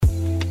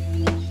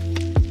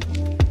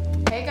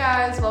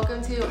guys,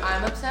 welcome to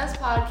I'm Obsessed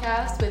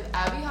podcast with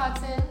Abby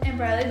Hodson and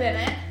Bradley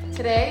Bennett.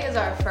 Today is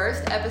our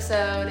first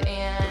episode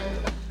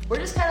and we're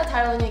just kind of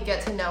titling it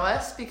Get to Know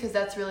Us because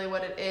that's really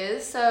what it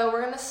is. So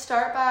we're going to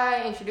start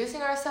by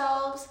introducing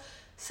ourselves.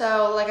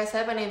 So like I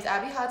said, my name's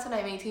Abby Hodson.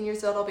 I'm 18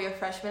 years old. I'll be a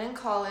freshman in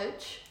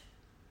college.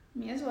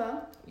 Me as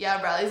well.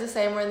 Yeah, Bradley's the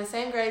same. We're in the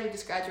same grade. We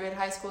just graduated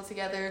high school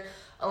together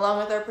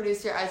along with our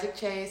producer Isaac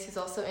Chase, who's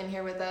also in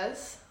here with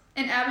us.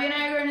 And Abby and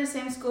I are in the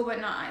same school,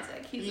 but not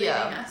Isaac. He's leaving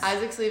us.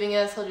 Isaac's leaving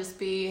us. He'll just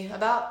be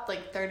about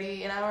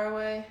 30 an hour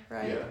away,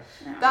 right?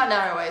 Yeah. About an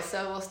hour away,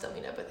 so we'll still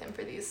meet up with him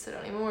for these, so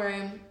don't even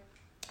worry.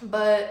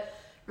 But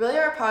really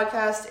our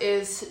podcast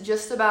is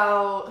just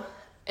about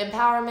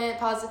empowerment,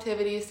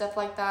 positivity, stuff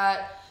like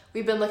that.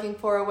 We've been looking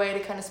for a way to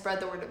kind of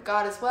spread the word of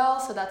God as well,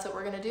 so that's what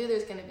we're going to do.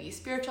 There's going to be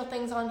spiritual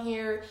things on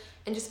here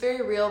and just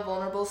very real,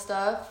 vulnerable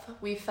stuff.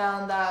 We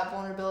found that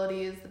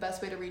vulnerability is the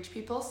best way to reach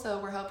people, so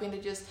we're hoping to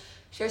just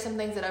share some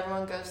things that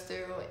everyone goes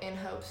through in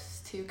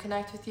hopes to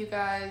connect with you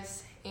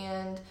guys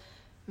and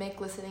make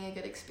listening a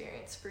good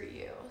experience for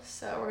you.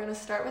 So we're going to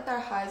start with our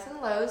highs and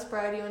lows.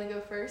 Brad, do you want to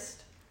go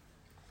first?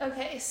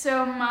 Okay,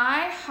 so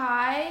my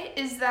high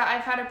is that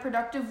I've had a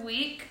productive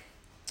week.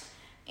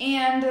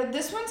 And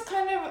this one's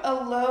kind of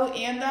a low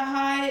and a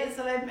high, is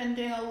that I've been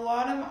doing a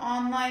lot of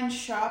online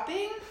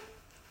shopping,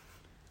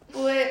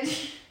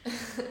 which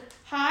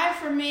high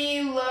for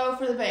me, low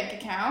for the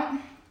bank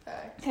account.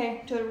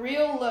 Okay, to the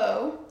real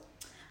low.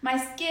 My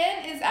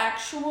skin is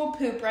actual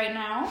poop right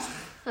now.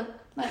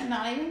 Like,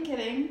 not even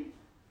kidding.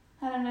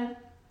 Had a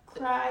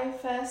cry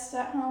fest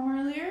at home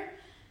earlier.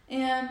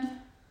 And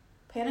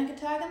panic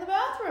attack in the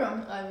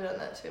bathroom. I've done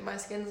that too. My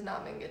skin's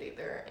not been good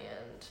either,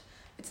 and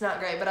it's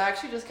not great. But I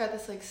actually just got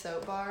this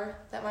soap bar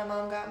that my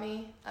mom got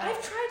me.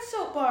 I've tried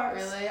soap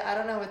bars. Really? I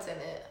don't know what's in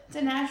it. It's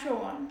a natural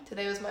one.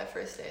 Today was my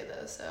first day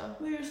though, so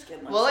Your skin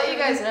looks we'll let you good.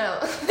 guys know.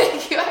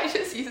 Thank you. I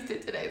just used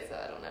it today, so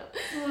I don't know.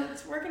 Well,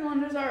 it's working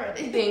wonders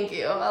already. Thank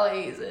you. I'll let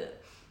you use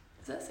it.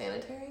 Is that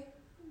sanitary?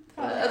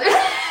 Probably. To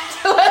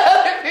let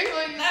other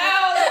people use it?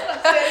 No,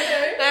 that's not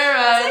sanitary. Never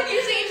It's mind. like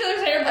using each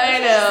other's hair brushes. I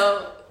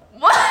know.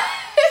 What?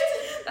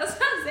 That's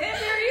not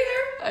sanitary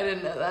either. I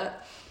didn't know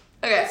that.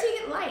 Okay. How do you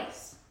get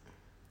lice?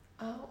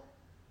 Oh.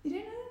 You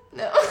didn't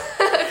know No.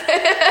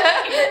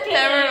 that? You're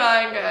Never kidding.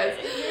 mind, guys.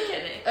 You're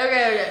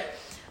kidding.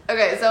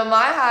 Okay, so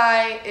my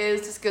high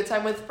is just good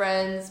time with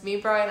friends. Me,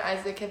 Brian, and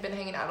Isaac have been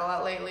hanging out a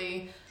lot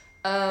lately.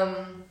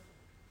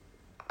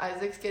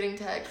 Isaac's getting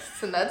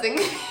texts, and that's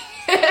included.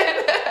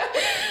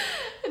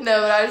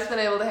 No, but I've just been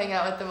able to hang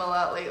out with them a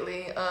lot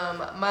lately.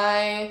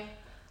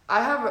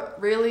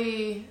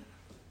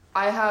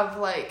 I have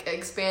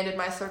expanded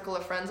my circle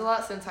of friends a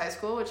lot since high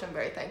school, which I'm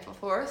very thankful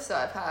for. So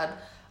I've had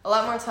a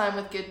lot more time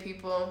with good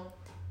people.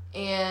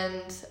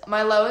 And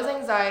my low is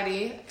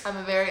anxiety. I'm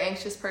a very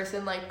anxious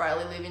person. Like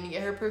Briley leaving to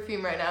get her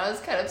perfume right now is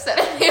kind of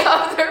setting me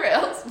off the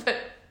rails. But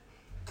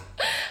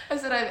I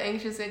said I'm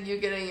anxious, and you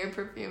getting your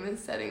perfume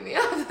is setting me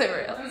off the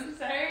rails. I'm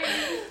sorry.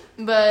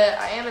 But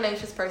I am an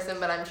anxious person,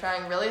 but I'm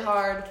trying really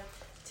hard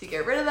to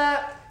get rid of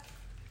that.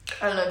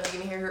 I don't know if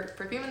you can hear her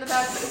perfume in the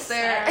back, but it's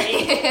there.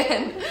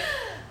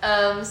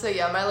 And, so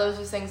yeah, my low is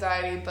just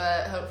anxiety,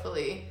 but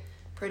hopefully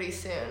pretty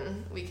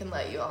soon we can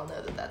let you all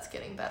know that that's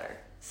getting better.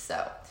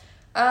 So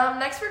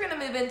next we're going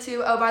to move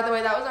into, oh, by the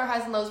way, that was our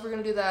highs and lows. We're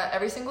going to do that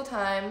every single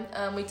time.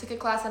 We took a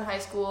class in high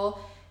school,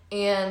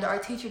 and our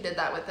teacher did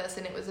that with us,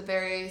 and it was a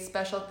very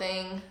special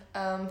thing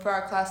for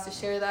our class to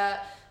share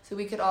that, so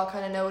we could all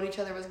kind of know what each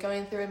other was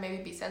going through and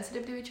maybe be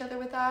sensitive to each other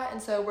with that.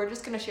 And so we're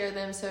just going to share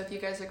them, so if you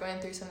guys are going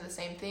through some of the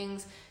same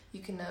things,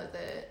 you can know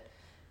that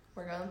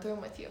we're going through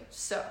them with you.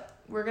 So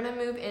we're going to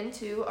move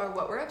into our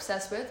what we're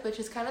obsessed with, which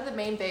is kind of the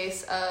main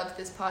base of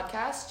this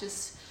podcast,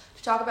 just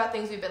to talk about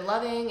things we've been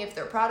loving. If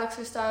they're products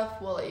or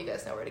stuff, we'll let you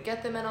guys know where to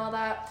get them and all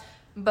that.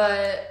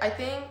 But I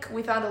think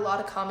we found a lot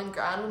of common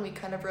ground when we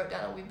kind of wrote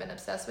down what we've been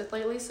obsessed with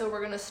lately. So we're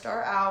going to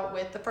start out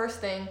with the first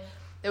thing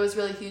that was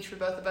really huge for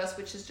both of us,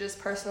 which is just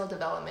personal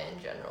development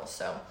in general.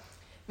 So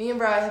me and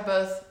Bri have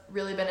both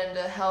really been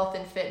into health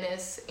and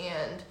fitness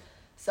and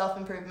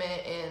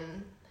self-improvement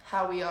in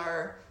how we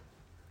are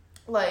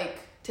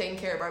taking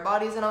care of our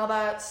bodies and all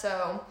that.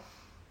 So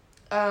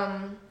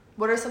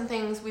what are some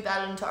things we've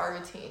added into our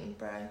routine,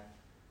 Bri?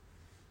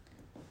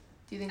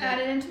 Do you think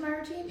Added into my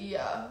routine?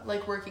 Yeah,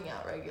 working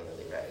out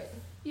regularly, right?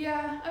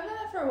 Yeah, I've done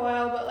that for a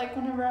while, but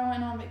whenever I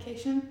went on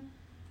vacation,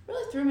 it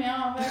really threw me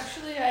off.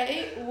 Actually, I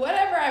ate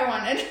whatever I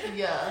wanted.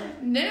 Yeah.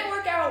 Didn't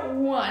work out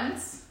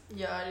once.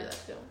 Yeah, I do that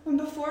too. And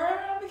before I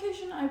went on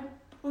vacation, I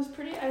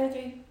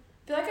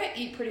feel like I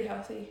eat pretty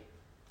healthy.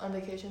 On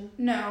vacation?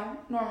 No,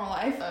 normal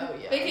life. Oh,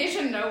 yeah.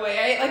 Vacation, no way.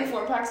 I ate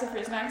 4 packs of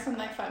fruit snacks in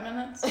 5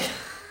 minutes.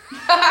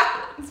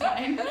 It's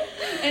fine.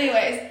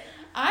 Anyways,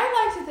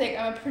 I like to think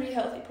I'm a pretty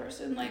healthy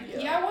person.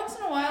 Yeah, once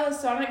in a while a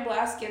Sonic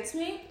Blast gets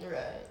me.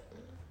 Right.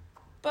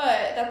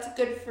 But that's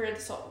good for the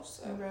soul,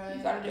 so right.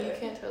 You gotta do it. You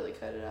can't totally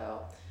cut it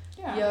out.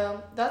 Yeah,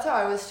 that's how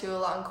I was too a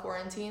lot in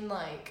quarantine.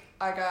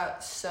 I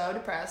got so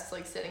depressed,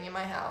 sitting in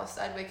my house.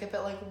 I'd wake up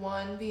at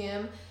 1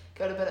 p.m.,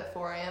 go to bed at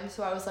 4 a.m.,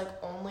 so I was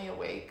only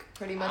awake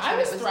pretty much I when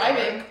was it was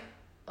thriving. dark.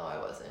 Oh, I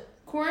wasn't.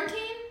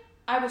 Quarantine,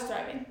 I was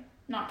thriving.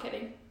 Not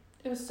kidding.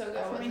 It was so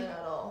good for me. I wasn't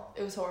at all.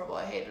 It was horrible.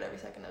 I hated every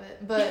second of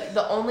it. But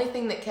the only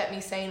thing that kept me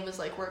sane was,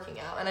 like, working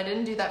out. And I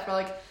didn't do that for,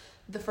 like,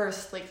 the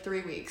first, like,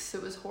 3 weeks.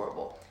 It was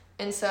horrible.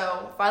 And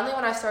so, finally,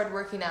 when I started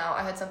working out,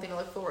 I had something to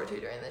look forward to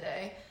during the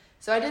day.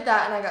 So I did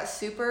that, and I got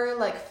super,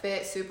 like,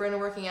 fit, super into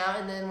working out.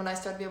 And then when I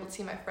started to be able to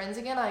see my friends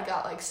again, I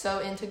got, like, so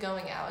into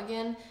going out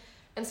again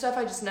and stuff.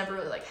 I just never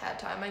really, like, had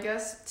time, I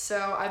guess.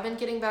 So I've been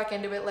getting back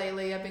into it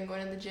lately. I've been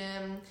going to the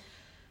gym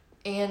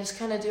and just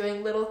kind of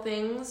doing little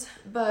things.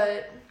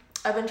 But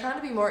I've been trying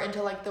to be more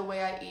into, like, the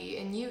way I eat.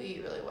 And you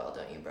eat really well,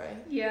 don't you, Bri?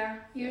 Yeah,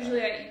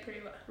 usually I eat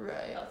pretty well.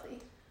 Right. Healthy.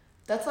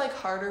 That's, like,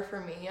 harder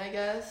for me, I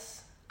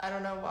guess. I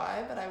don't know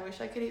why, but I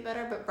wish I could eat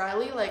better. But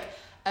Briley, like,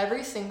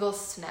 every single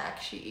snack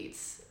she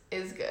eats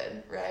is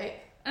good, right?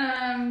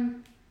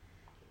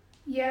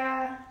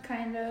 Yeah,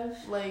 kind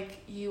of.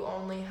 Like, you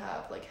only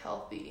have, like,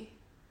 healthy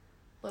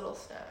little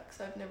snacks.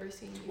 I've never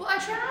seen you. Well, I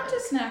try not to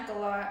snack a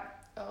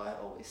lot. Oh, I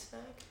always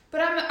snack.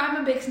 But I'm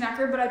a big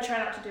snacker, but I try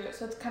not to do it,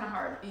 so it's kind of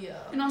hard. Yeah.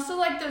 And also,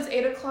 like, those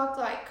 8 o'clock,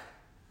 like,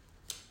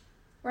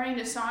 running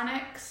to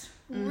Sonics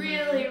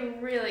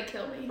really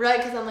kill me. Right,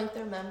 because I'm like,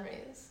 they're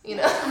memories, you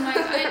know? I'm like,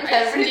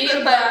 I just need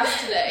a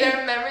blast today.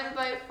 They're memories of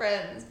my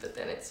friends, but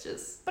then it's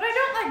just... But I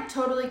don't, like,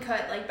 totally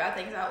cut, like, bad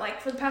things out.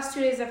 Like, for the past 2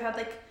 days, I've had,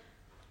 like,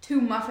 2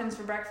 muffins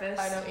for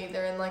breakfast. I don't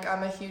either, and, like,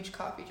 I'm a huge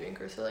coffee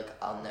drinker, so, like,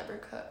 I'll never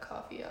cut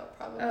coffee out,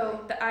 probably. Oh,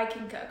 but I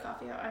can cut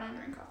coffee out. I don't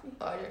drink coffee.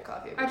 Oh, I drink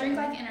coffee I drink,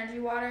 like, energy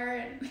water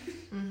and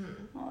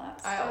all that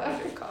stuff. I always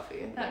drink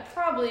coffee. That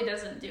probably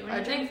doesn't do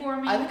anything for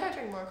me. I think I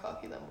drink more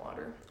coffee than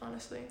water,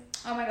 honestly.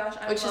 Oh my gosh,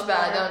 Which is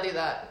bad. Don't do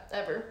that,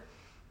 ever.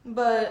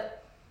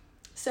 But,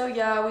 so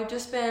yeah, we've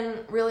just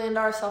been really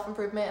into our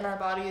self-improvement in our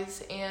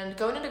bodies, and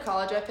going into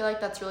college, I feel like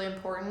that's really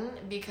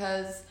important,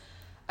 because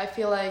I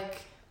feel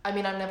like, I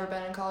mean, I've never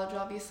been in college,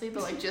 obviously,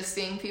 but, like, just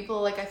seeing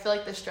people, like, I feel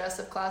like the stress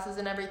of classes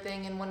and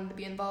everything and wanting to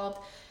be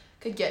involved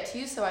could get to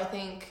you, so I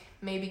think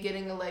maybe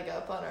getting a leg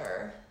up on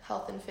our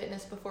health and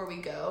fitness before we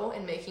go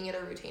and making it a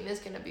routine is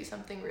going to be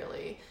something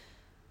really,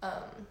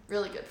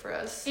 really good for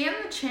us. And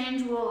the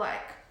change will,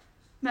 like,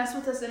 mess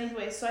with us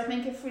anyways, so I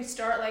think if we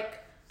start, like,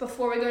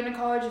 before we go into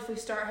college, if we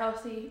start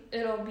healthy,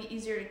 it'll be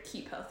easier to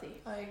keep healthy.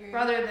 I agree.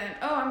 Rather than,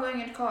 oh, I'm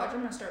going into college, I'm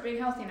going to start being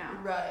healthy now.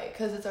 Right,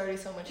 because it's already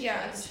so much change.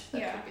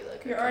 That could be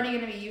like, you're already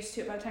going to be used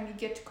to it by the time you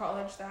get to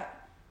college.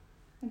 That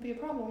won't be a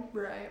problem.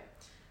 Right.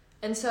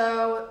 And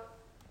so,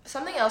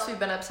 something else we've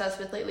been obsessed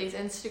with lately is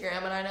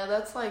Instagram, and I know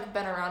that's, like,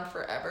 been around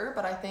forever,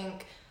 but I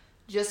think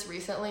just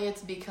recently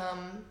it's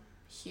become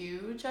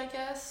huge, I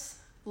guess.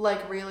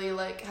 Like, really,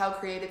 like, how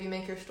creative you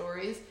make your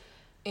stories.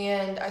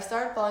 And I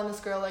started following this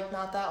girl, like,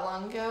 not that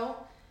long ago,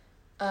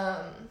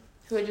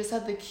 who had just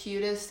had the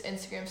cutest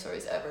Instagram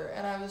stories ever.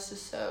 And I was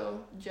just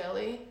so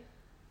jelly.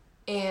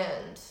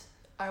 And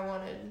I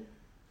wanted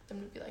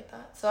them to be like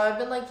that. So I've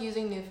been, like,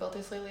 using new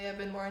filters lately. I've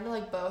been more into,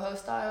 like, boho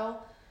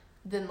style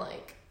than,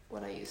 like,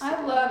 what I used to.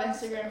 I love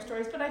Instagram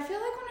stories, but I feel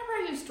like whenever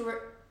I use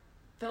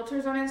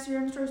filters on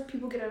Instagram stories,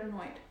 people get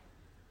annoyed.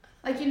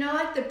 Like, you know,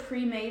 like, the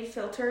pre-made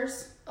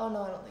filters? Oh,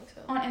 no, I don't think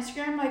so. On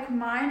Instagram, like,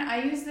 mine,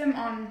 I use them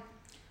on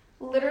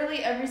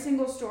literally every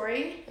single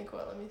story. Like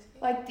what? Let me see.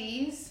 Like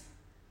these.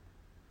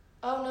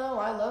 Oh no,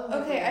 I love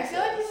them. Okay, I feel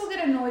like people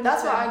get annoyed.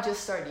 That's what I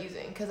just started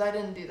using, because I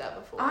didn't do that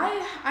before.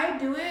 I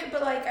do it,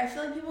 but, like, I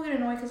feel like people get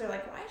annoyed because they're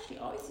like, why is she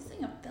always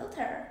using a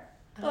filter?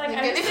 But, like,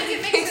 I just think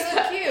it makes it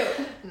look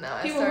cute. No,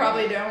 people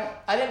probably don't.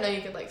 I didn't know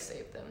you could, like,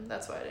 save them.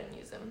 That's why I didn't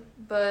use them.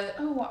 But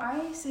oh,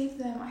 I saved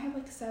them. I have,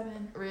 like,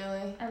 7.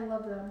 Really? I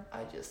love them. I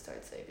just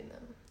started saving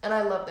them, and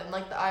I love them.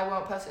 Like, the I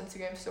won't post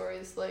Instagram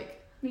stories, like.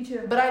 Me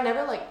too. But I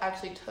never, like,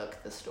 actually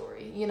took the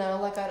story, you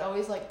know? Like, I'd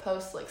always, like,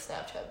 post, like,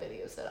 Snapchat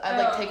videos that I'd,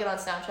 like, take it on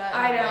Snapchat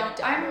and like,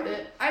 download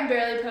it. I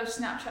barely post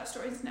Snapchat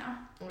stories now.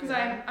 Because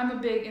I'm a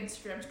big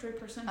Instagram story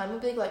person. I'm a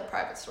big, like,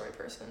 private story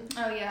person.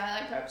 Oh, yeah,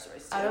 I like private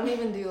stories, too. I don't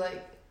even do,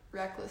 like,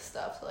 reckless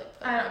stuff to, like,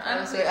 put on my private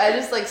private story. I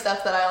just, like,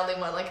 stuff that I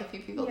only want, like, a few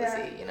people to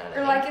see, you know what I mean?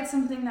 Or, like, it's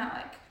something that,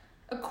 like,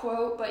 a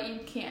quote, but you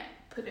can't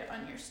put it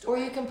on your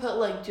story. Or you can put,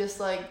 like, just,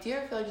 like, do you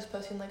ever feel like just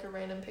posting, like, a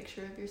random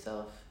picture of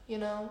yourself? You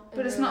know?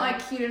 But it's not,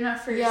 like, cute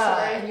enough for your story.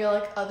 Yeah, and you're,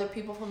 like, other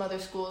people from other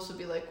schools would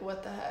be like,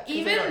 what the heck?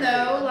 Even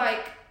though,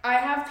 like, I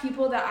have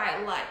people that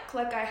I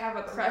like I have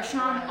a crush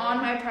on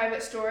my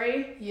private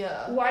story.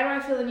 Yeah. Why do I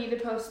feel the need to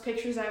post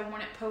pictures I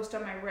wouldn't post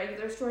on my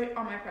regular story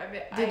on my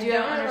private? Did you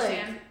ever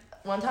understand?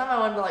 Like, one time I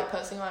wanted to, like,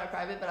 posting on my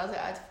private, but I was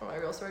like, I took for my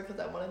real story because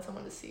I wanted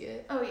someone to see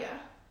it. Oh, yeah.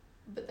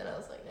 But then I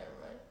was like, never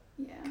mind.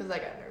 Yeah. Because I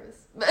got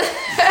nervous.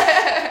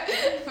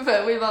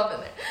 But we've all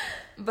been there.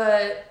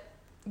 But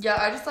yeah,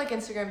 I just like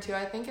Instagram too.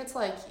 I think it's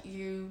like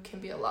you can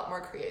be a lot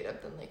more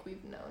creative than, like,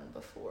 we've known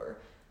before.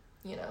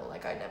 You know,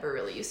 like, I never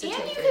really used to and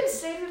take you can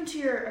save them to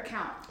your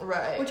account.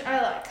 Right. Which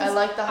I like. I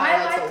like the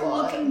highlights I like a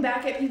lot. looking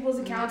back at people's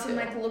accounts and,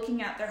 like,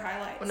 looking at their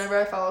highlights. Whenever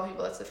I follow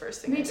people, that's the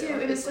first thing I do. Me too.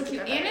 It is so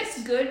cute. And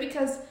it's good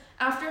because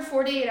after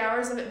 48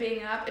 hours of it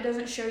being up, it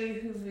doesn't show you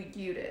who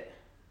viewed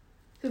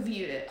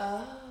it.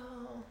 Oh.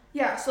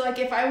 Yeah, so, like,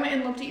 if I went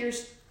and looked at your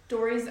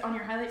stories on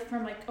your highlight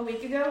from like a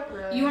week ago,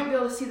 Right. you won't be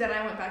able to see that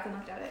I went back and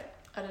looked at it.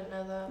 I didn't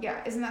know that.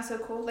 Yeah, isn't that so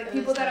cool? Like It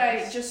people is that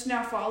nice. I just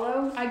now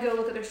follow, I go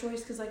look at their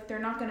stories because like they're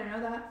not gonna know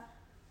that.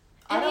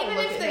 I And don't even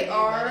look if at they who you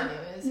are, met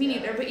anyways, me yeah.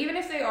 neither. But even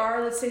if they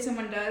are, let's say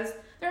someone does,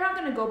 they're not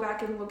gonna go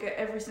back and look at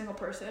every single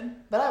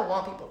person. But I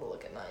want people to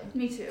look at mine.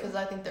 Me too. Because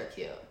I think they're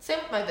cute. Same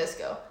with my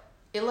Visco.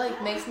 It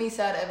like makes me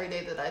sad every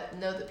day that I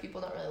know that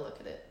people don't really look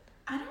at it.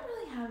 I don't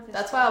really have this.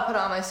 That's why I'll put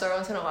it on my story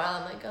once in a while.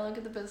 I'm like, go look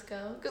at the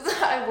Visco. Because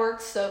I work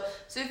so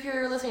if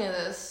you're listening to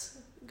this,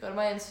 go to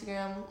my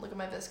Instagram, look at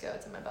my Visco.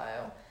 It's in my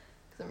bio.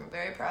 Because I'm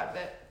very proud of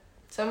it.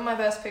 Some of my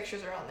best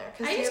pictures are on there.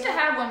 I used to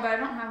have one, but I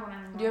don't have one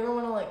anymore. Do you ever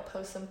want to like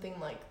post something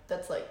like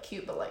that's like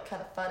cute but like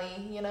kind of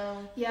funny, you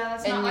know? Yeah,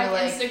 that's And not you're,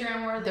 like like,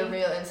 Instagram worthy. The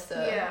real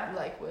Insta Yeah.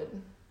 like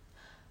would.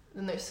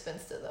 Then there's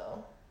Finsta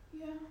though.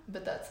 Yeah.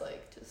 But that's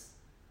like just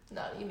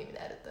not, you don't even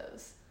edit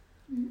those.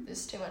 Mhm.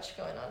 There's too much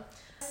going on.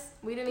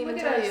 We didn't even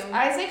Look tell at you. us.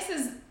 Isaac's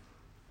is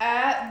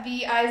at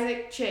the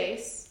Isaac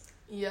Chase.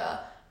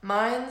 Yeah.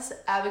 Mine's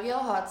Abigail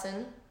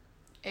Hodson.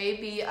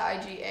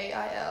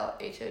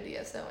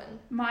 ABIGAILHODSON.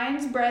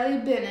 Mine's Briley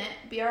Bennett.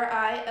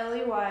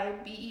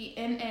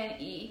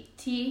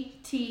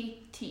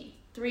 BRILEYBENNETTT.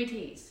 3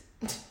 T's.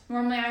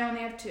 Normally I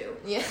only have 2.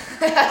 Yeah,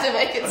 I had to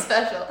make it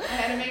special. I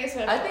had to make it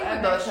special. I think we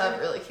I'm both sure. have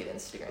really cute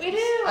Instagrams. We do.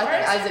 I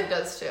think Ours- Isaac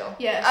does too.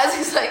 Yes.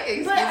 Isaac's like,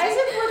 excuse But me.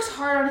 Isaac works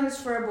hard on his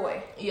for a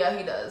boy. Yeah,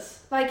 he does.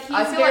 Like he's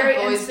I feel very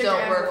like boys Instagram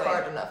don't work boy.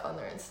 hard enough on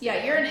their Instagram.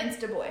 Yeah, you're an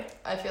Insta boy.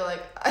 I feel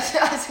like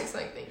Isaac's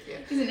like, thank you.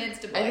 He's an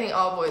Insta boy. I think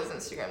all boys'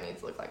 Instagram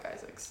needs to look like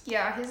Isaac's.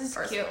 Yeah, his is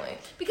Personally. cute.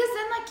 Because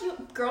then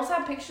like girls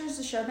have pictures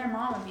to show their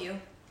mom of you.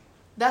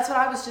 That's what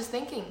I was just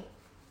thinking.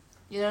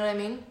 You know what I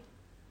mean?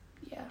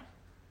 Yeah,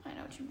 I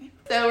know what you mean.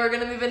 So we're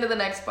gonna move into the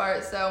next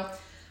part. So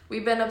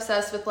we've been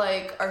obsessed with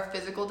like our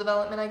physical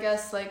development, I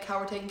guess, like how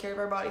we're taking care of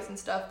our bodies and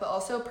stuff, but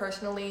also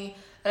personally,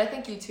 and I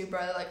think you too,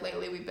 brother, like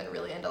lately we've been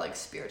really into like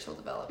spiritual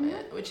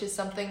development, which is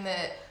something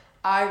that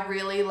I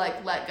really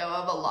like let go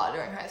of a lot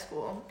during high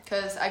school,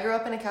 because I grew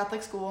up in a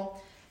Catholic school,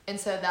 and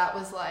so that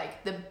was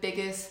like the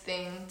biggest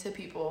thing to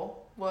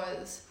people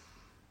was,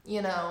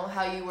 you know,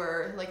 how you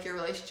were, like your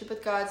relationship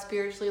with God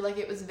spiritually, like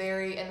it was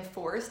very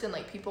enforced, and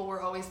like people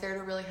were always there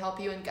to really help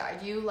you and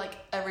guide you like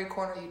every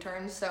corner you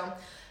turned. So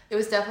it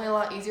was definitely a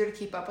lot easier to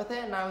keep up with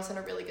it, and I was in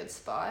a really good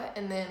spot.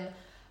 And then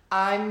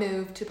I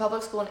moved to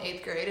public school in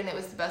 8th grade, and it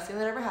was the best thing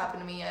that ever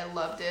happened to me. I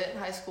loved it.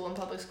 High school and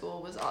public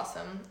school was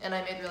awesome, and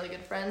I made really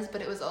good friends, but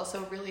it was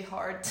also really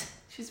hard.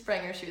 She's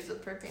spraying her shoes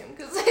with perfume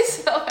because they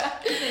smell bad.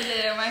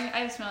 They do. I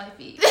have smelly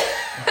feet.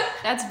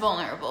 That's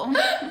vulnerable.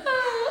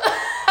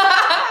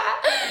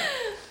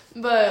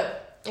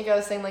 But like I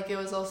was saying, like it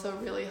was also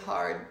really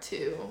hard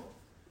to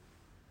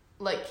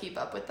like keep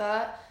up with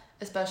that,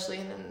 especially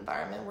in an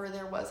environment where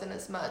there wasn't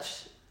as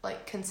much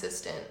like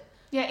consistent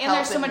Yeah, and help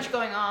there's so and- much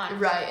going on.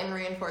 right and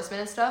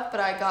reinforcement and stuff, but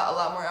I got a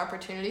lot more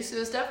opportunities, so it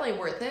was definitely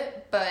worth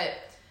it.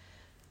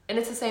 And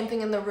it's the same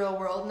thing in the real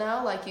world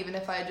now. Like even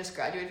if I had just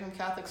graduated from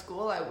Catholic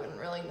school, I wouldn't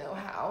really know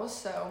how.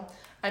 So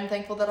I'm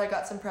thankful that I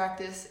got some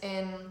practice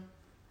in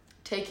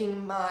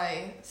taking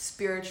my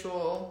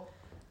spiritual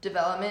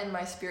development and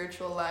my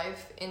spiritual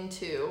life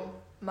into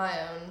my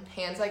own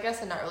hands, I guess,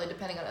 and not really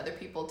depending on other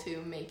people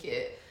to make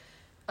it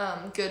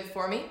good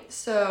for me.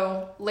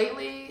 So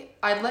lately,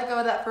 I'd let go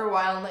of that for a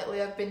while, and lately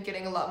I've been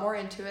getting a lot more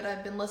into it.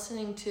 I've been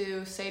listening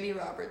to Sadie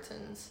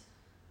Robertson's.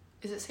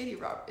 Is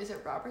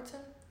it Robertson?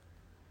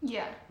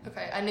 Yeah.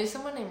 Okay, I knew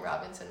someone named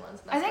Robinson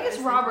once. and I that's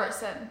think what it's was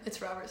thinking. Robertson.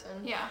 It's Robertson.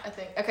 Yeah. I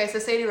think. Okay, so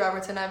Sadie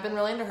Robertson, I've been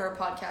really into her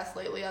podcast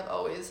lately. I've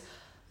always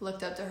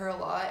looked up to her a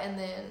lot. And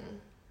then,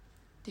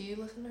 do you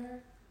listen to her?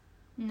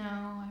 No,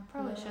 I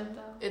probably No. should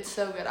though. It's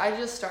so good. I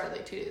just started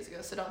like 2 days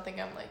ago, so don't think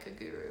I'm like a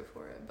guru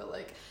for it. But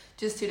like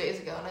just 2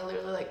 days ago, and I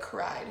literally like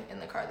cried in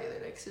the car the other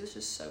day because it was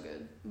just so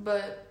good.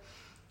 But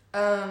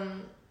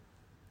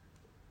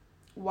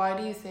why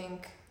do you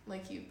think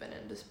like you've been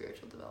into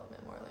spiritual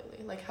development more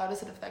lately? Like how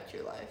does it affect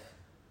your life?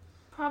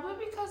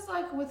 Probably because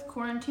like with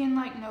quarantine,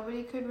 like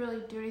nobody could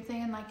really do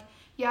anything, and like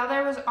yeah,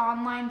 there was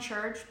online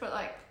church, but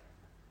like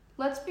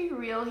let's be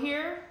real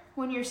here.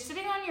 When you're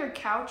sitting on your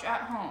couch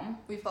at home,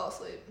 We fall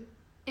asleep.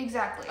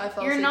 exactly, I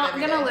fall you're asleep not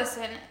every gonna day.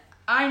 listen.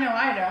 I know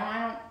I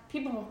don't.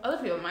 Other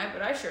people might,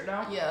 but I sure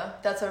don't. Yeah,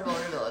 that's our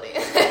vulnerability.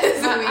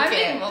 So we I'm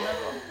being can't.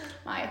 vulnerable.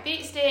 My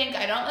feet stink.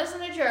 I don't listen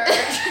to church.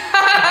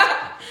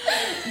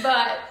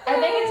 But I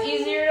think it's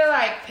easier to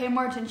like pay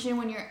more attention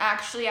when you're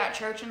actually at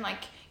church and like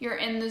you're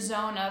in the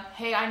zone of,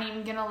 hey,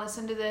 I'm gonna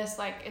listen to this.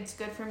 Like it's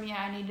good for me.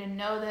 I need to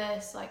know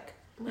this. Like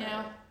you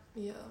know,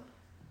 Yeah.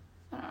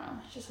 I don't know.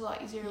 It's just a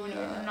lot easier when Yeah,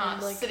 you're and,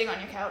 not like- sitting on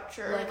your couch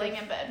or like laying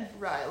in bed.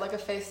 Right, like a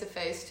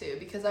face-to-face too,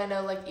 because I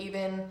know like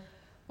even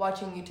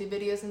watching YouTube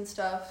videos and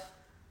stuff,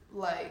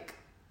 like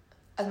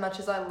as much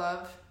as I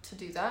love to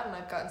do that and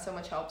I've gotten so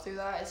much help through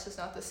that, it's just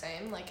not the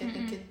same. Like I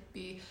think it'd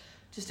be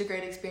just a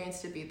great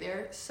experience to be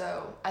there.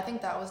 So I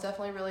think that was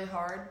definitely really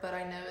hard, but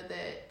I know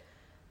that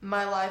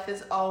my life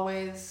is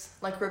always,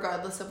 like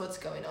regardless of what's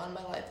going on,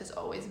 my life is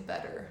always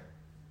better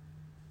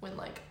when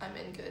like I'm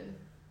in good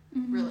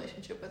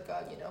relationship with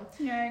God, you know?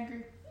 Yeah, I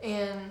agree.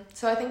 And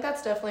so I think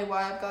that's definitely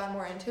why I've gotten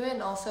more into it.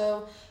 And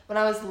also, when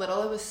I was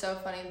little, it was so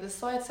funny. This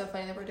is why it's so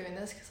funny that we're doing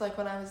this, because, like,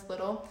 when I was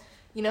little,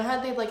 you know how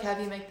they, like,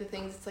 have you make the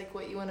things, it's, like,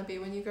 what you want to be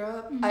when you grow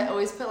up? Mm-hmm. I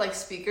always put, like,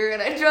 speaker,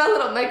 and I draw a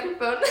little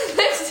microphone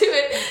next to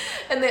it.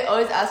 And they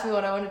always ask me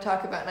what I want to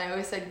talk about, and I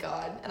always said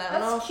God. And I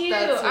don't know if cute.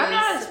 that's I'm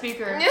not a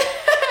speaker.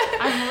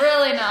 I'm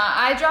really not.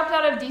 I dropped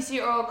out of DC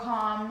Oral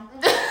Comm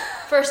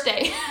first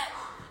day.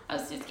 I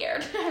was too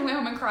scared. I went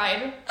home and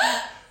cried.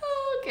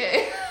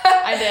 Okay.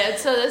 I did.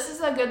 So this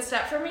is a good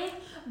step for me.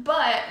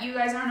 But you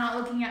guys are not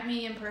looking at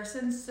me in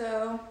person,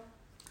 so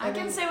I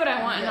can say what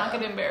I want and not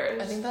get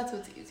embarrassed. I think that's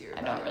what's easier.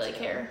 I don't really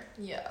care.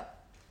 Yeah.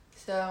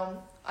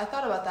 So I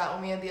thought about that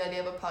when we had the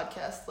idea of a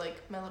podcast,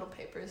 like my little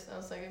papers. And I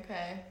was like,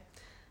 okay,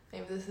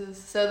 maybe this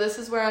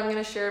is where I'm going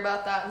to share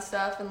about that and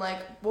stuff. And, like,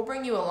 we'll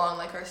bring you along,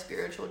 like, our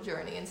spiritual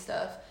journey and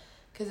stuff.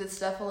 Because it's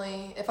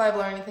definitely, if I've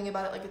learned anything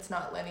about it, like, it's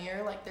not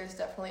linear. Like, there's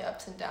definitely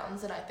ups and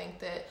downs. And I think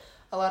that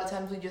a lot of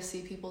times we just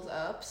see people's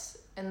ups.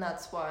 And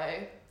that's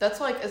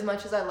like, as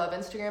much as I love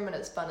Instagram and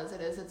as fun as it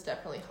is, it's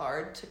definitely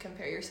hard to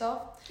compare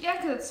yourself. Yeah,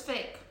 because it's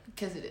fake.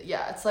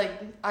 It's like,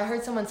 I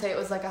heard someone say it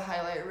was like a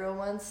highlight reel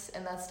once,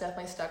 and that's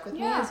definitely stuck with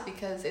me, is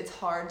because it's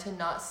hard to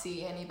not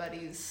see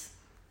anybody's,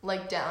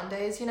 like, down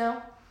days, you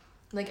know?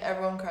 Like,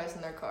 everyone cries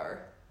in their car.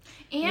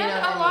 And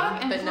a lot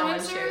of influencers, no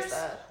one shares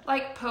that.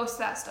 Like, post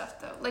that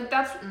stuff, though. Like,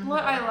 that's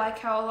what I like,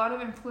 how a lot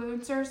of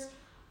influencers,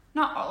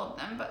 not all of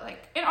them, but,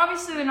 like, and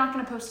obviously they're not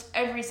going to post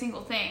every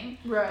single thing.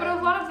 Right. But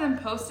a lot of them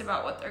post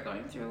about what they're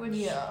going through, which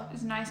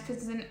is nice,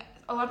 because then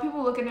a lot of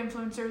people look at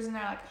influencers and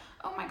they're like,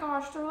 oh my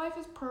gosh, their life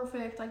is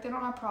perfect. Like, they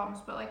don't have problems,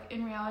 but, like,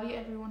 in reality,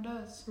 everyone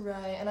does.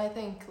 Right, and I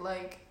think,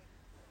 like,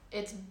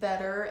 it's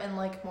better and,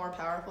 like, more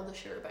powerful to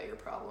share about your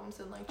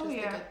problems and, like, just the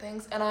good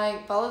things. And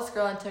I follow this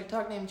girl on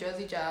TikTok named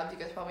Josie Jabs. You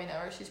guys probably know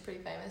her. She's pretty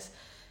famous.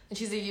 And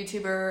she's a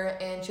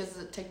YouTuber, and she has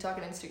a TikTok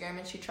and Instagram,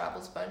 and she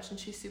travels a bunch, and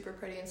she's super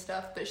pretty and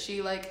stuff. But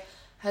she, like,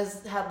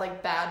 has had,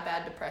 like,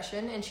 bad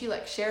depression, and she,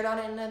 like, shared on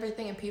it and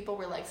everything, and people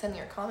were, like, sending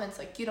her comments,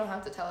 like, you don't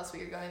have to tell us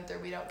what you're going through.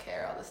 We don't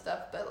care, all this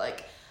stuff. But,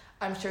 like,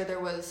 I'm sure there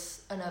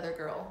was another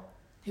girl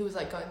who was,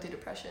 like, going through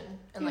depression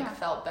and, like,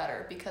 felt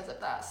better because of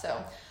that.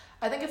 So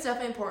I think it's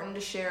definitely important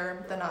to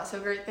share the not so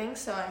great things.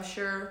 So I'm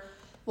sure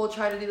we'll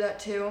try to do that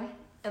too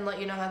and let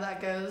you know how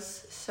that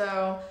goes.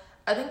 So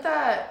I think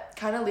that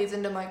kind of leads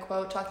into my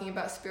quote talking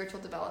about spiritual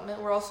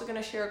development. We're also going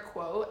to share a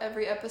quote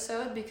every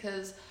episode,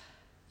 because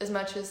as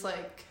much as,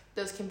 like,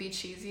 those can be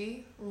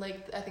cheesy,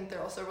 like, I think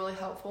they're also really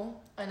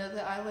helpful. I know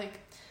that I, like,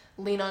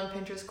 lean on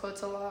Pinterest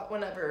quotes a lot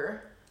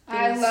whenever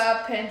I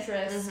love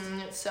Pinterest.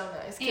 It's so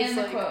nice. And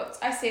the quotes.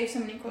 I save so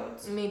many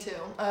quotes. Me too.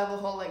 I have a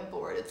whole, like,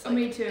 board. It's like,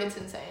 me too. It's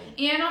insane.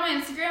 And on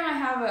my Instagram, I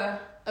have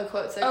a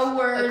quote section. A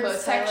word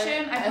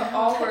section. I put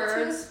all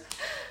words.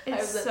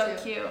 It's so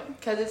cute.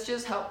 Because it's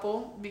just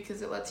helpful,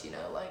 because it lets you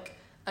know, like,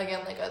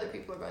 again, like, other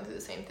people are going through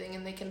the same thing,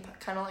 and they can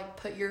kind of, like,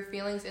 put your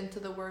feelings into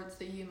the words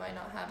that you might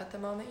not have at the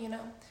moment, you know?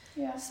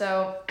 Yeah.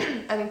 So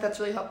I think that's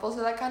really helpful.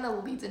 So that kind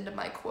of leads into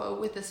my quote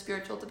with the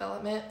spiritual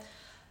development.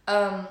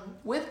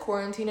 With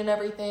quarantine and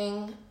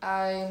everything,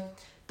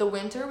 the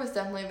winter was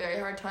definitely a very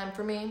hard time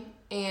for me,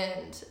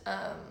 and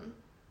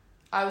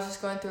I was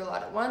just going through a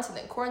lot at once, and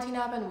then quarantine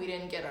happened. We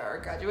didn't get our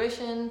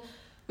graduation.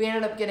 We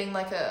ended up getting,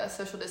 like, a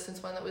social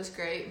distance one that was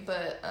great,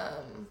 but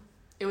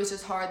it was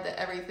just hard that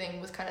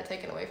everything was kind of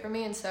taken away from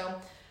me. And so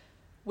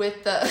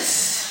with the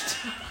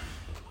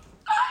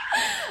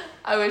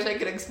I wish I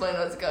could explain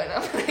what's going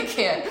on, but I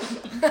can't.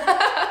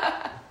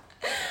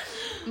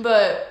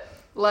 But,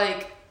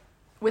 like,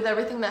 with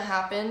everything that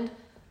happened,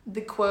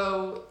 the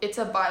quote, it's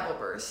a Bible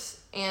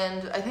verse,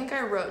 and I think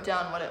I wrote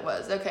down what it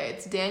was. Okay,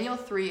 it's Daniel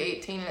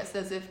 3:18, and it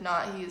says, if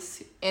not, he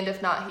is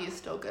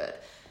still good.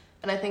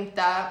 And I think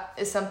that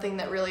is something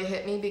that really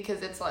hit me,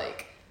 because it's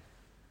like,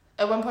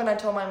 at one point I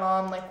told my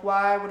mom, like,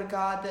 why would a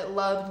God that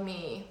loved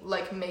me,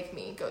 like, make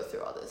me go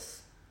through all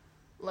this?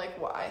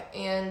 Like, why?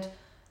 And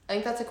I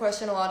think that's a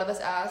question a lot of us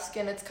ask,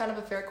 and it's kind of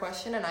a fair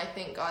question, and I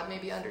think God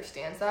maybe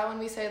understands that when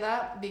we say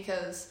that,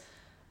 because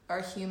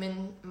our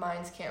human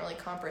minds can't really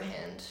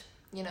comprehend,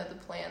 you know, the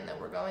plan that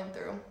we're going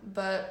through.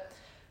 But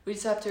we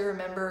just have to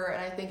remember,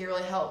 and I think it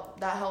really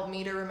helped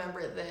me to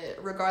remember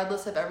that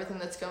regardless of everything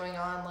that's going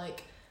on,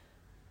 like,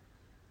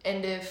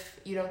 and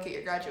if you don't get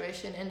your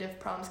graduation, and if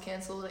prom's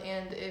canceled,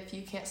 and if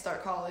you can't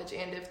start college,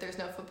 and if there's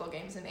no football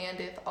games, and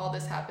if all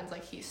this happens,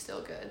 like, he's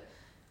still good.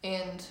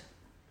 And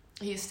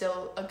he's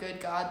still a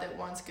good God that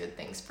wants good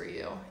things for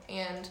you.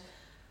 And,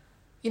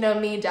 you know,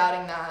 me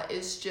doubting that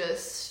is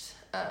just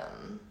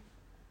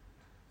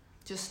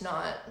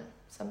not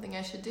something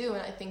I should do.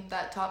 And I think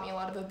that taught me a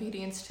lot of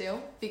obedience too,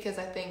 because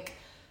I think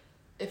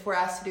if we're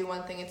asked to do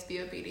one thing, it's be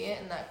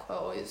obedient, and that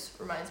quote always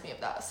reminds me of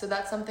that. So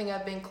that's something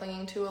I've been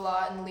clinging to a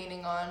lot and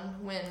leaning on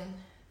when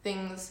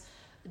things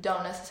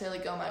don't necessarily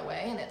go my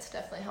way, and it's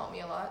definitely helped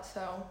me a lot.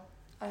 So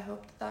I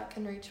hope that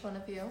can reach one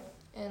of you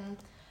and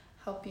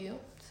help you.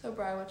 So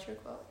Bri, what's your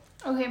quote?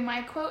 Okay,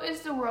 my quote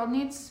is, the world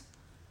needs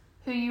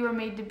who you were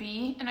made to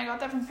be, and I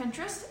got that from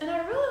Pinterest, and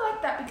I really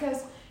like that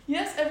because,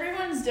 yes,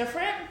 everyone's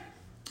different,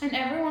 And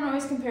everyone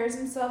always compares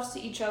themselves to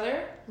each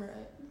other. Right.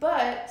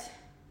 But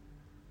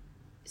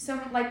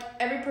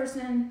every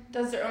person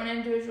does their own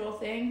individual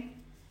thing.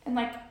 And,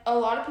 a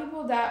lot of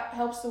people, that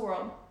helps the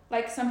world.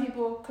 Some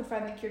people could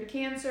find the cure to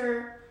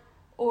cancer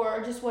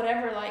or just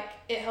whatever.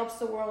 It helps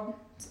the world.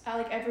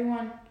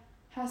 Everyone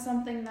has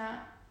something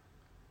that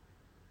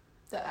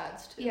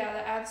adds to. Yeah,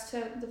 that adds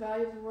to the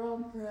value of the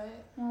world. Right.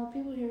 And all the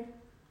people here.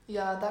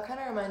 Yeah, that kind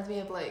of reminds me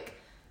of,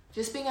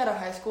 just being out of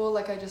high school,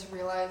 I just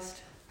realized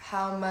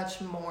how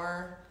much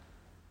more,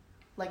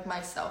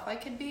 myself I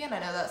could be. And I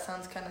know that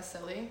sounds kind of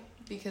silly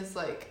because,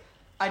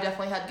 I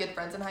definitely had good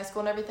friends in high school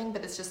and everything,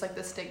 but it's just,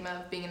 the stigma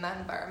of being in that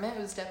environment.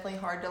 It was definitely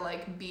hard to,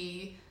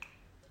 be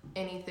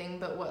anything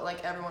but what,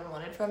 everyone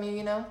wanted from you,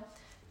 you know?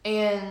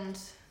 And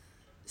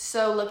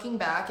so looking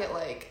back at,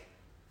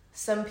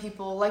 some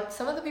people,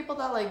 some of the people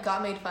that,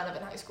 got made fun of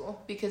in high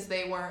school because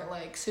they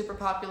weren't, super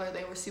popular,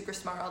 they were super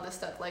smart, all this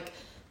stuff,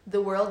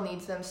 the world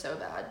needs them so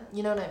bad.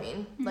 You know what I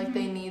mean? Mm-hmm.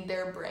 They need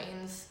their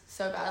brains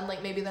so bad.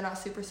 Maybe they're not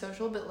super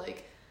social, but,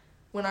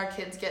 when our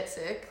kids get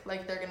sick,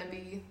 they're going to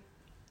be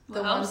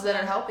the ones that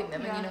are helping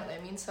them. Yeah. And you know what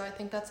I mean? So I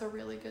think that's a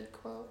really good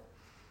quote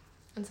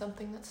and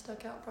something that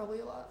stuck out probably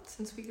a lot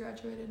since we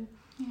graduated.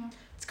 Yeah.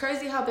 It's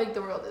crazy how big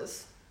the world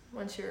is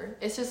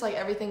it's just,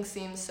 everything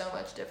seems so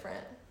much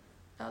different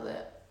now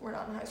that we're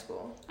not in high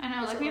school. I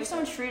know, we have so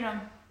much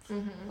freedom.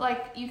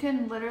 Mm-hmm. You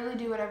can literally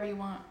do whatever you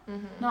want.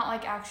 Mm-hmm.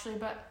 Not, actually,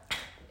 but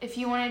if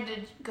you wanted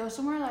to go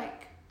somewhere,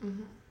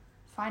 mm-hmm.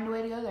 find a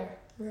way to go there.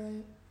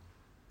 Right.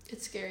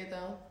 It's scary,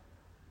 though.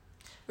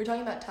 We were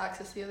talking about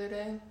taxes the other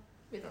day.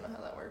 We don't know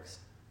how that works.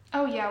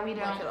 Oh, yeah, we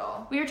don't. At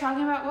all. We were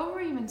talking about, what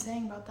were we even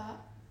saying about that?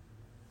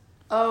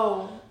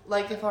 Oh,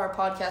 if our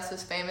podcast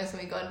was famous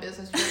and we go on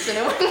business trips and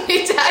it wouldn't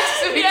be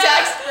taxed, it would be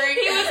tax-free.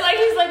 He's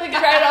we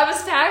could write off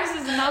his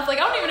taxes, and I was I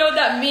don't even know what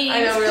that means.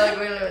 I know, we don't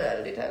even know how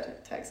to do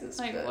taxes.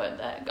 What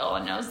that? All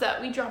I know is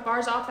that we drop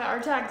ours off at our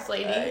tax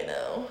lady. I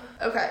know.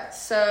 Okay,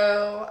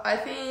 so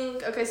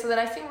so the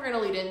next thing we're going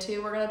to lead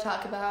into, we're going to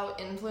talk about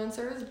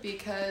influencers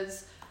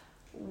because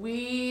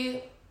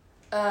we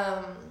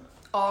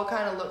all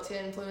kind of look to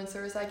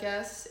influencers, I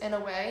guess, in a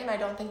way, and I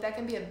think that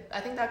can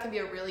be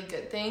a really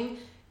good thing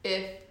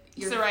if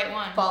you're the right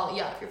one.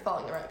 If you're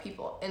following the right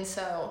people. And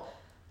so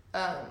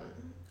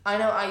I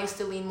know I used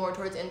to lean more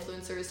towards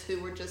influencers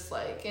who were just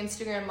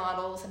Instagram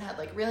models and had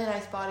really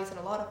nice bodies and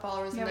a lot of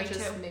followers, and that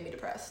just made me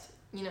depressed.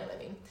 You know what I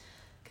mean?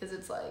 Because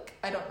it's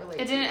I don't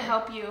relate. It didn't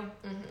help you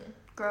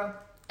grow.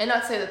 And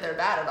not to say that they're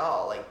bad at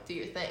all, do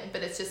your thing,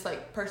 but it's just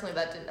personally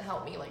that didn't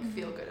help me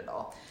feel good at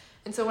all.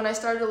 And so when I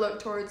started to look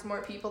towards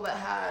more people that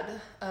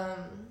had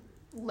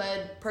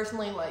led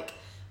personally,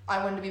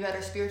 I wanted to be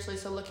better spiritually,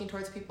 so looking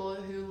towards people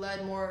who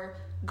led more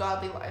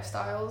godly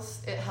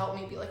lifestyles, it helped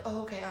me be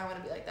oh, okay, I want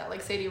to be like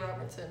that. Sadie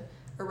Robertson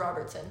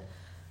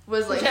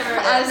was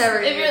I've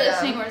never. If you're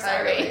listening, we're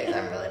sorry.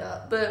 I'm really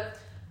not. But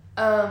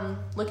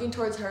looking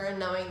towards her and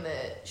knowing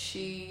that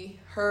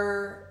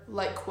her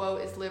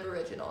quote is live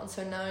original, and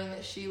so knowing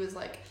that she was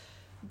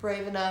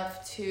brave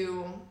enough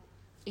to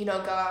go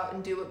out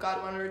and do what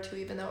God wanted her to,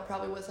 even though it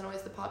probably wasn't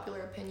always the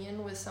popular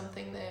opinion, was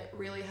something that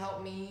really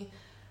helped me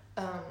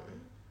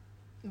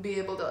be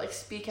able to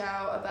speak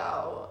out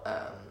about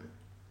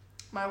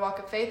my walk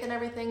of faith and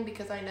everything,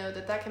 because I know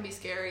that can be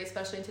scary,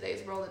 especially in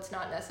today's world. It's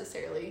not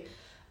necessarily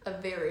a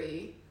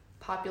very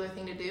popular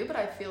thing to do, but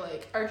I feel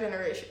our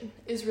generation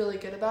is really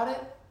good about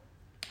it.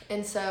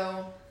 And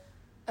so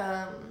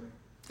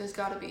there's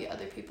got to be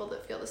other people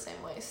that feel the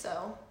same way.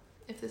 So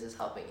if this is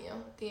helping you,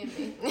 DM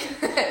me.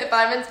 If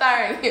I'm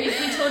inspiring you.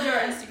 We told you our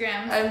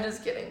Instagram. I'm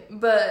just kidding.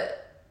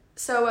 But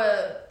so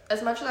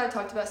as much as I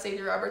talked about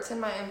Sadie Robertson,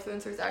 my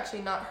influencer is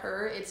actually not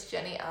her, it's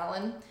Jenny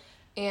Allen.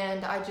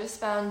 And I just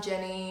found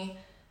Jenny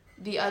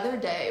the other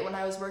day when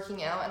I was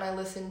working out, and I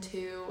listened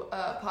to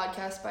a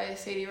podcast by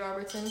Sadie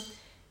Robertson,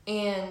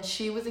 and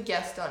she was a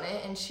guest on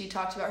it, and she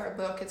talked about her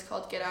book. It's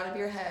called Get Out of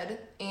Your Head.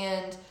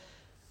 And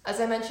as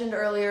I mentioned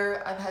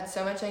earlier, I've had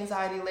so much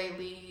anxiety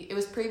lately. It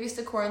was previous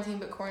to quarantine,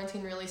 but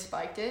quarantine really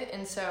spiked it.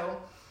 And so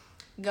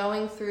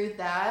going through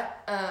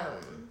that,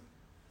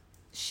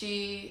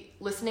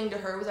 listening to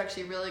her was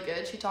actually really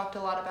good. She talked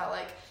a lot about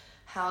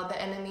how the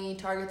enemy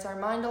targets our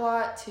mind a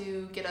lot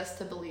to get us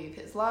to believe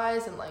his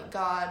lies, and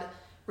God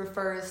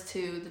refers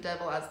to the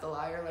devil as the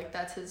liar,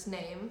 that's his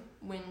name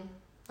when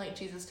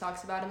Jesus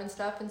talks about him and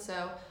stuff. And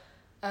so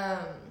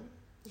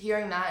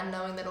hearing that and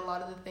knowing that a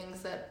lot of the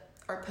things that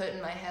are put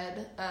in my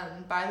head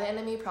by the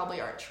enemy probably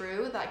aren't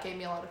true, that gave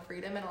me a lot of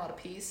freedom and a lot of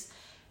peace.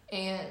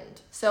 And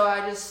so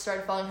I just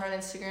started following her on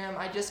Instagram.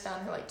 I just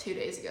found her 2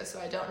 days ago, so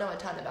I don't know a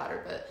ton about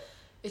her, but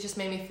it just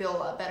made me feel a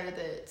lot better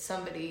that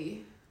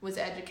somebody was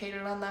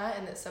educated on that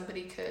and that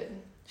somebody could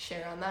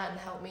share on that and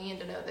help me, and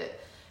to know that,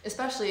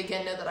 especially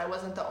again, know that I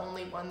wasn't the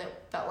only one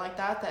that felt like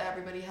that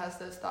everybody has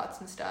those thoughts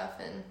and stuff,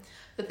 and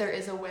that there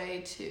is a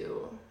way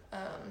to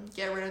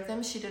get rid of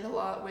them. She did a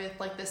lot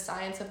with the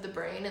science of the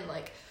brain and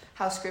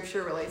how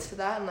scripture relates to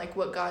that, and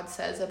what God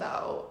says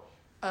about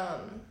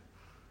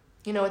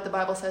what the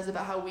Bible says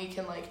about how we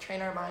can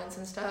train our minds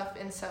and stuff.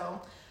 And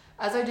so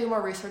as I do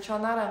more research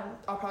on that,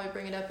 I'll probably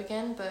bring it up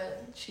again,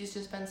 but she's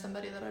just been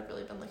somebody that I've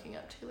really been looking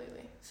up to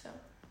lately. So,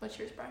 what's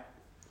yours, Brian?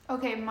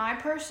 Okay, my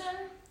person,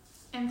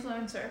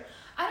 influencer.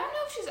 I don't know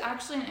if she's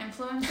actually an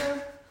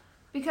influencer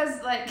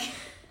because, like,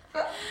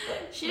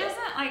 she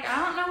doesn't, like,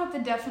 I don't know what the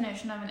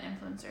definition of an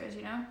influencer is,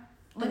 you know?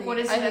 Like, what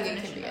is the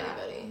definition of that?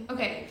 I think it can be anybody.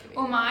 Okay,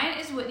 well, mine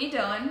is Whitney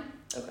Dillon.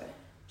 Okay.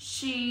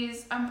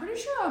 She's, I'm pretty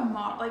sure a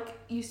model, like,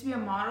 used to be a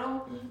model.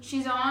 Mm-hmm.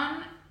 She's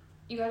on,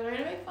 you guys are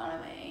gonna make fun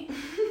of me.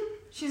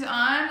 She's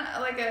on,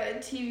 like, a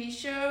TV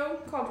show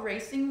called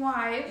Racing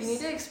Wives. You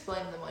need to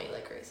explain to them why you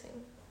like racing.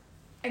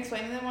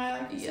 Explain to them why I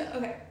like racing? Yeah.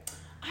 Okay.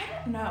 I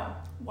don't know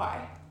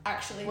why,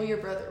 actually. Well, your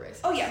brother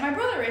races. Oh, yeah, my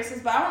brother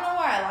races, but I don't know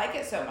why I like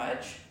it so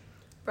much.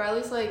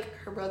 Briley's, like,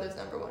 her brother's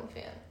 #1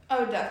 fan.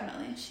 Oh,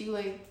 definitely. She,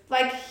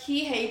 like,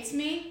 he hates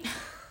me,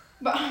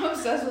 but I'm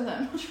obsessed with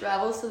him.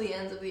 Travels to the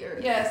ends of the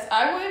earth. Yes,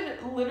 I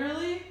would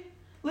literally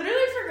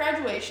for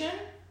graduation,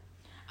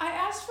 I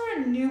asked for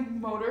a new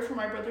motor for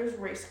my brother's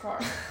race car.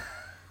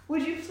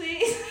 Would you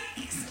please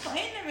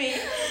explain to me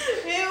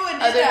who would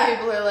do Other that?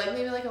 people are like,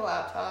 maybe like a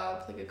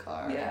laptop, like a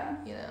car. Yeah.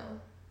 You know.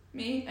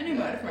 Me? A new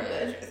motor for my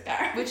brother's race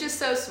car. Which is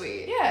so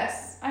sweet.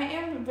 Yes, I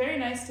am very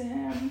nice to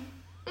him.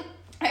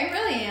 I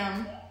really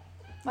am.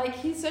 Like,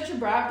 he's such a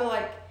brat, but,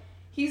 like,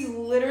 he's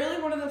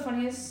literally one of the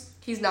funniest.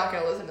 He's not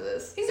going to listen to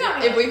this. He's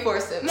not if we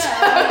force him. No.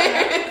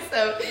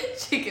 So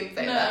she can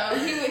say that.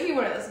 No, he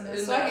wouldn't listen to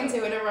this, so I can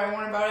say whatever I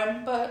want about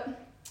him,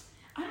 but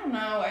I don't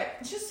know.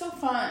 It's just so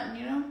fun,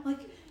 you know? Like,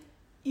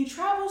 you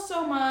travel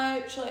so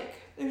much, like,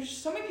 there's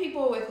so many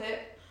people with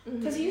it.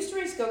 Because he used to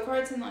race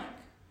go-karts, and, like,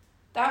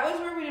 that was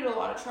where we did a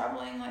lot of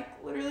traveling.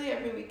 Like, literally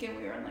every weekend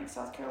we were in, like,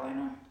 South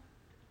Carolina.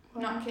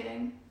 Wow. Not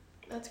kidding.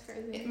 That's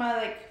crazy. My,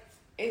 like,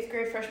 8th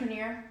grade freshman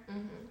year.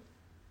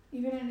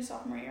 Even into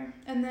sophomore year.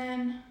 And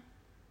then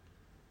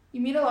you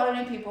meet a lot of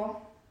new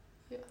people.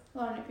 Yeah. A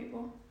lot of new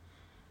people.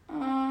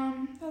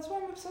 That's why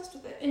I'm obsessed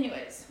with it.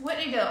 Anyways,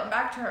 Whitney Dillon,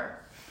 back to her.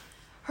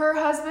 Her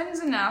husband's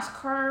a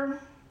NASCAR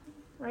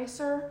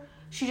racer.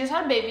 She just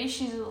had a baby.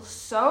 She's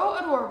so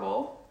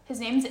adorable. His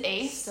name's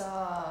Ace.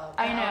 Stop.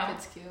 I know.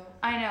 Outfit's cute.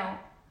 I know.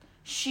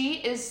 She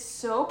is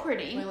so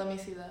pretty. Wait, let me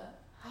see that.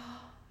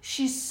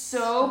 She's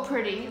so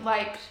pretty.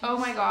 Like, oh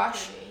my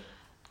gosh. Pretty.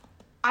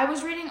 I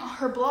was reading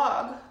her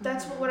blog.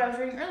 That's what I was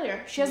reading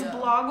earlier. She has a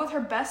blog with her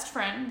best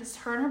friend. It's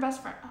her and her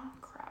best friend. Oh,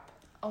 crap.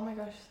 Oh my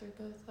gosh, they're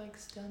both, like,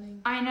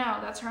 stunning. I know.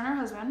 That's her and her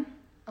husband.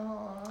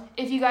 Aww.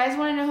 If you guys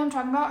want to know who I'm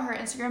talking about, her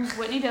Instagram is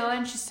Whitney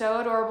Dillon. She's so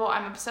adorable.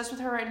 I'm obsessed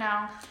with her right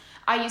now.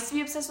 I used to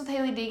be obsessed with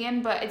Hailie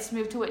Deegan, but it's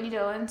moved to Whitney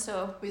Dillon,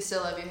 so... We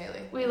still love you,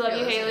 Hailie. We love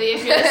you, Hailie.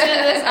 If you're listening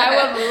to this,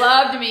 I would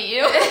love to meet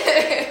you.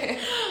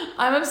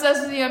 I'm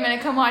obsessed with you. I'm going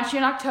to come watch you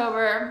in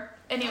October.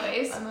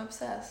 Anyways. I'm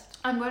obsessed.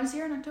 I'm going to see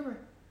her in October.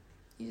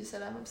 You just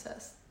said I'm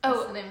obsessed.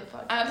 That's the name of the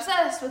podcast. I'm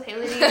obsessed with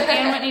Hailie Deegan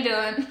and Whitney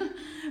Dillon.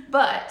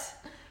 But,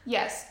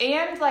 yes.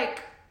 And,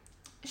 like,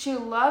 she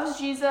loves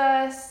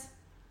Jesus.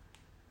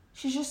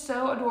 She's just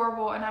so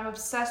adorable, and I'm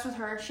obsessed with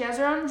her. She has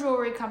her own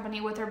jewelry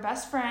company with her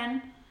best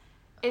friend.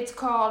 It's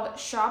called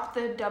Shop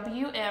the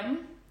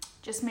WM.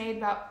 Just made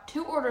about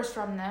 2 orders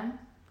from them.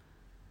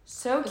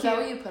 So cute. Is that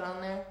what you put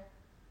on there?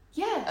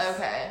 Yes.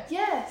 Okay.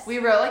 Yes. We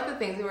wrote, like, the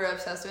things we were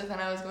obsessed with,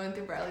 and I was going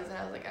through Bradley's, and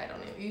I was like, I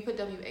don't know. You put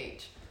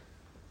WH.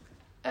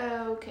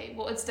 Okay,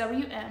 well, it's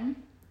WM.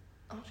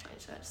 I'll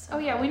change that. Oh,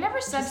 yeah, we never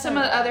said some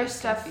of the other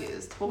stuff.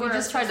 Confused. Well, we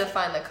just tried to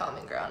find the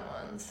common ground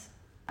ones.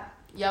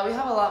 Yeah, we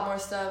have a lot more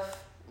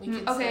stuff we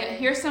can say. Okay,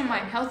 here's some of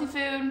mine. Healthy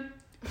food,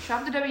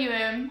 Shop the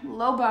WM,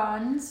 Low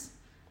Bonds.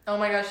 Oh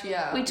my gosh,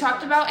 yeah. We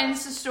talked about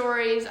Insta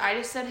stories. I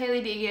just said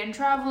Hailie Deegan,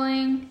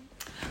 traveling.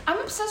 I'm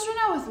obsessed right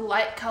now with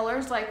light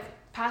colors, like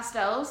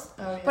pastels.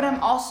 Oh, yeah. But I'm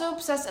also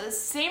obsessed at the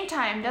same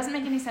time, doesn't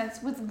make any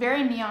sense, with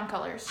very neon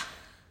colors.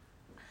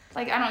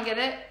 Like, I don't get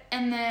it.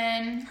 And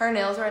then... Her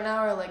nails right now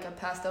are like a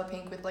pastel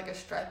pink with like a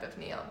stripe of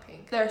neon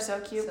pink. They're so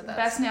cute. So that's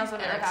best nails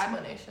I've ever had.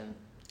 Explanation.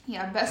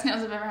 Yeah, best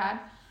nails I've ever had.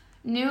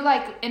 New,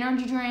 like,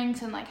 energy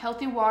drinks and, like,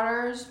 healthy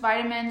waters,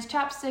 vitamins,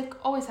 chapstick.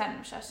 Always had an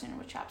obsession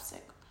with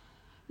chapstick.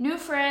 New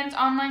friends,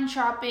 online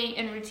shopping,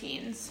 and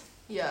routines.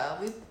 Yeah,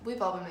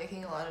 we've all been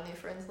making a lot of new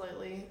friends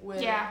lately.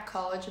 With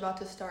college about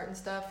to start and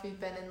stuff, we've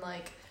been in,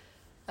 like,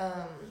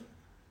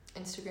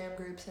 Instagram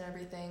groups and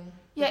everything.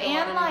 Yeah,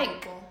 and,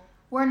 like,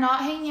 we're not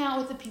hanging out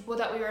with the people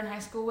that we were in high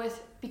school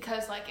with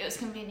because, like, it was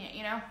convenient,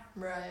 you know?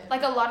 Right.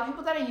 Like, a lot of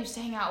people that I used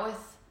to hang out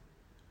with,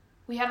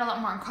 we had a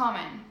lot more in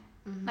common.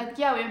 Mm-hmm. Like,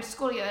 yeah, we went to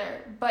school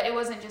together, but it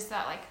wasn't just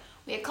that. Like,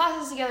 we had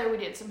classes together, we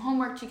did some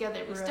homework together,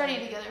 we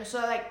studied together, so,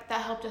 like,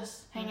 that helped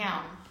us hang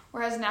out.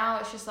 Whereas now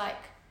it's just, like,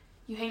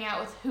 you hang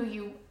out with who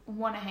you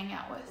want to hang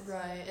out with.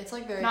 Right. It's,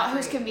 like, very not freeing.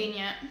 Who's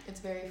convenient. It's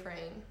very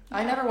freeing. Yeah.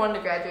 I never wanted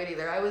to graduate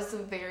either. I was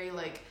very,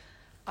 like,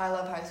 I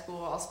love high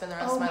school. I'll spend the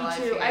rest of my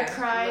life here. I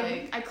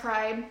cried. I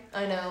cried.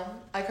 I know.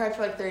 I cried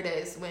for, like, 3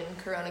 days when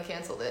Corona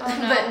canceled it. Oh,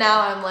 no. But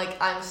now I'm, like,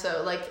 I'm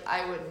so, like,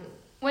 I wouldn't.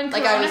 When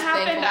Corona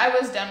happened, I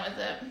was done with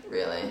it.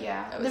 Really?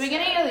 Yeah. The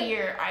beginning of the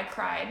year, I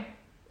cried.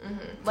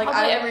 Mm-hmm. Like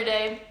every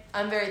day.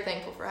 I'm very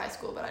thankful for high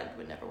school, but I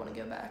would never want to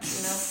go back,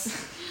 you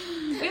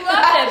know? We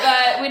loved it,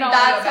 but we don't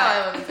want to go back. That's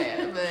how I'm a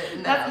fan, but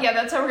no.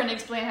 That's how we're going to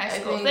explain high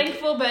school.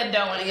 Thankful, but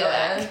don't want to go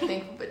back.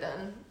 Thankful, but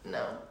done.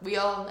 No.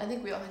 I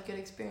think we all had good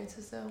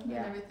experiences, though, and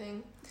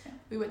everything. Yeah.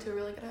 We went to a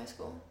really good high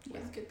school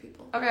with good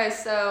people. Okay,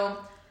 so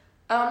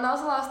that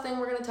was the last thing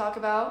we're going to talk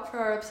about for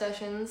our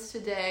obsessions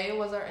today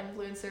was our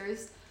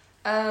influencers.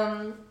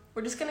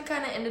 We're just going to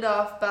kind of end it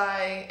off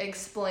by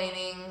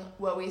explaining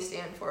what we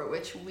stand for,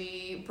 which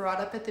we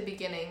brought up at the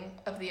beginning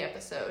of the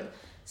episode.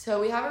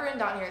 So we have it written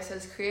down here. It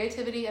says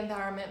creativity,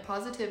 empowerment,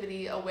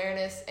 positivity,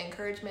 awareness,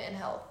 encouragement, and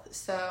health.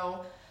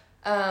 So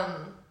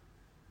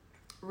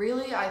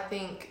really, I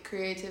think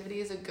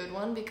creativity is a good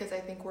one because I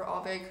think we're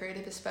all very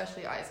creative,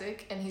 especially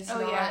Isaac. And he's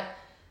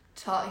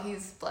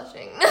he's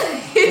blushing.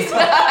 He's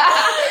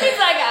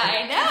like,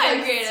 I know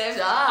I'm creative.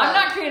 Stop. I'm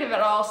not creative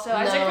at all, so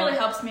Isaac really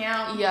helps me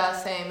out. Yeah,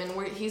 same. And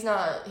he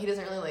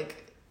doesn't really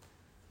like,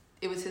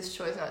 it was his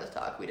choice not to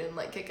talk. We didn't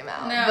like kick him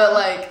out.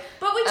 No.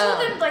 But we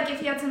told him like if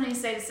he had something to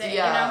say,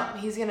 yeah, you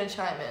know? He's gonna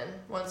chime in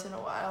once in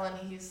a while, and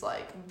he's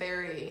like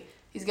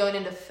he's going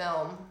into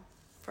film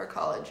for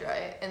college,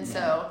 right? And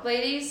so,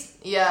 ladies,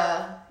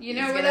 yeah, you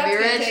know he's where gonna be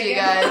rich, you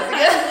guys.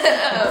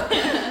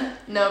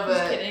 No,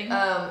 but he'd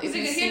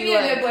be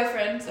a good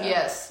boyfriend. So.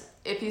 Yes,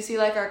 if you see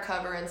like our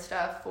cover and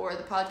stuff for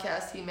the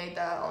podcast, he made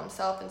that all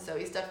himself, and so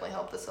he's definitely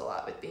helped us a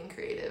lot with being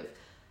creative.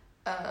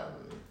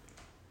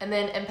 And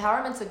then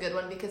empowerment's a good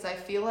one because I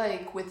feel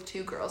like with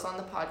two girls on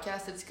the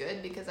podcast, it's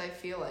good because I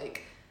feel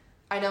like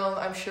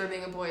I'm sure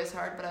being a boy is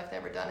hard, but I've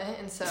never done it,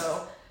 and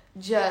so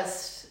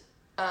just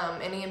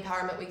any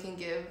empowerment we can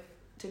give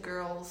to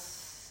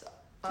girls,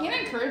 and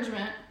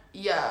encouragement.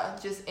 Yeah,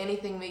 just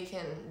anything we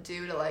can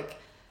do to like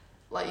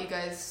let you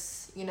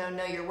guys,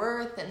 know your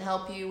worth and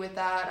help you with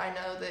that. I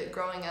know that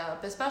growing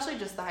up, especially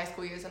just the high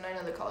school years, and I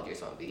know the college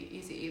years won't be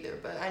easy either,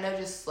 but I know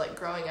just like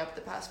growing up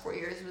the past 4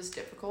 years was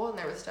difficult, and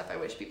there was stuff I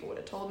wish people would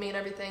have told me and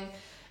everything.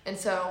 And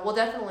so we'll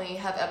definitely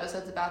have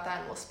episodes about that,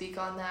 and we'll speak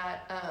on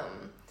that.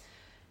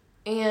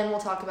 And we'll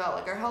talk about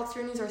like our health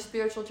journeys, our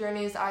spiritual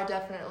journeys. I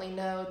definitely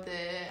know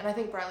that, and I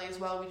think Bradley as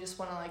well, we just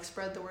want to like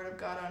spread the word of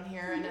God on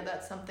here. I know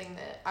that's something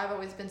that I've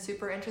always been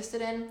super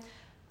interested in,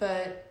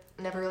 but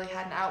never really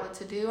had an outlet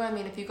to do. I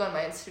mean, if you go on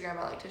my Instagram,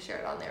 I like to share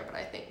it on there, but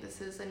I think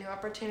this is a new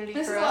opportunity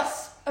for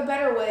us. A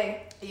better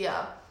way.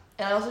 Yeah.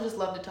 And I also just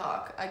love to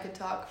talk. I could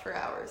talk for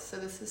hours, so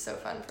this is so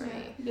fun for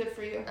me. Good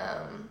for you.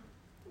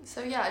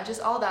 So yeah,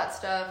 just all that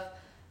stuff.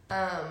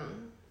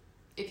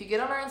 If you get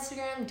on our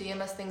Instagram,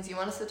 DM us things you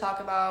want us to talk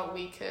about.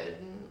 We could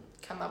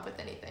come up with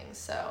anything.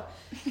 So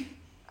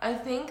I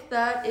think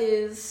that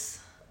is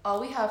all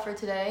we have for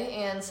today.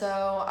 And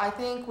so I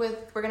think we're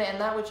going to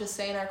end that with just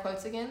saying our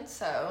quotes again.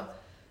 So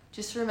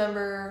just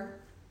remember,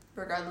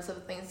 regardless of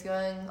the things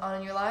going on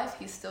in your life,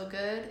 he's still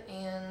good,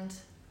 and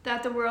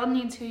that the world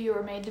needs who you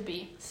were made to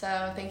be.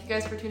 So thank you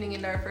guys for tuning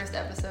into our first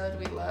episode.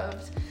 We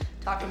loved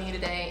talking to you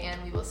today,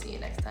 and we will see you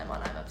next time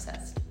on I'm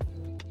Obsessed.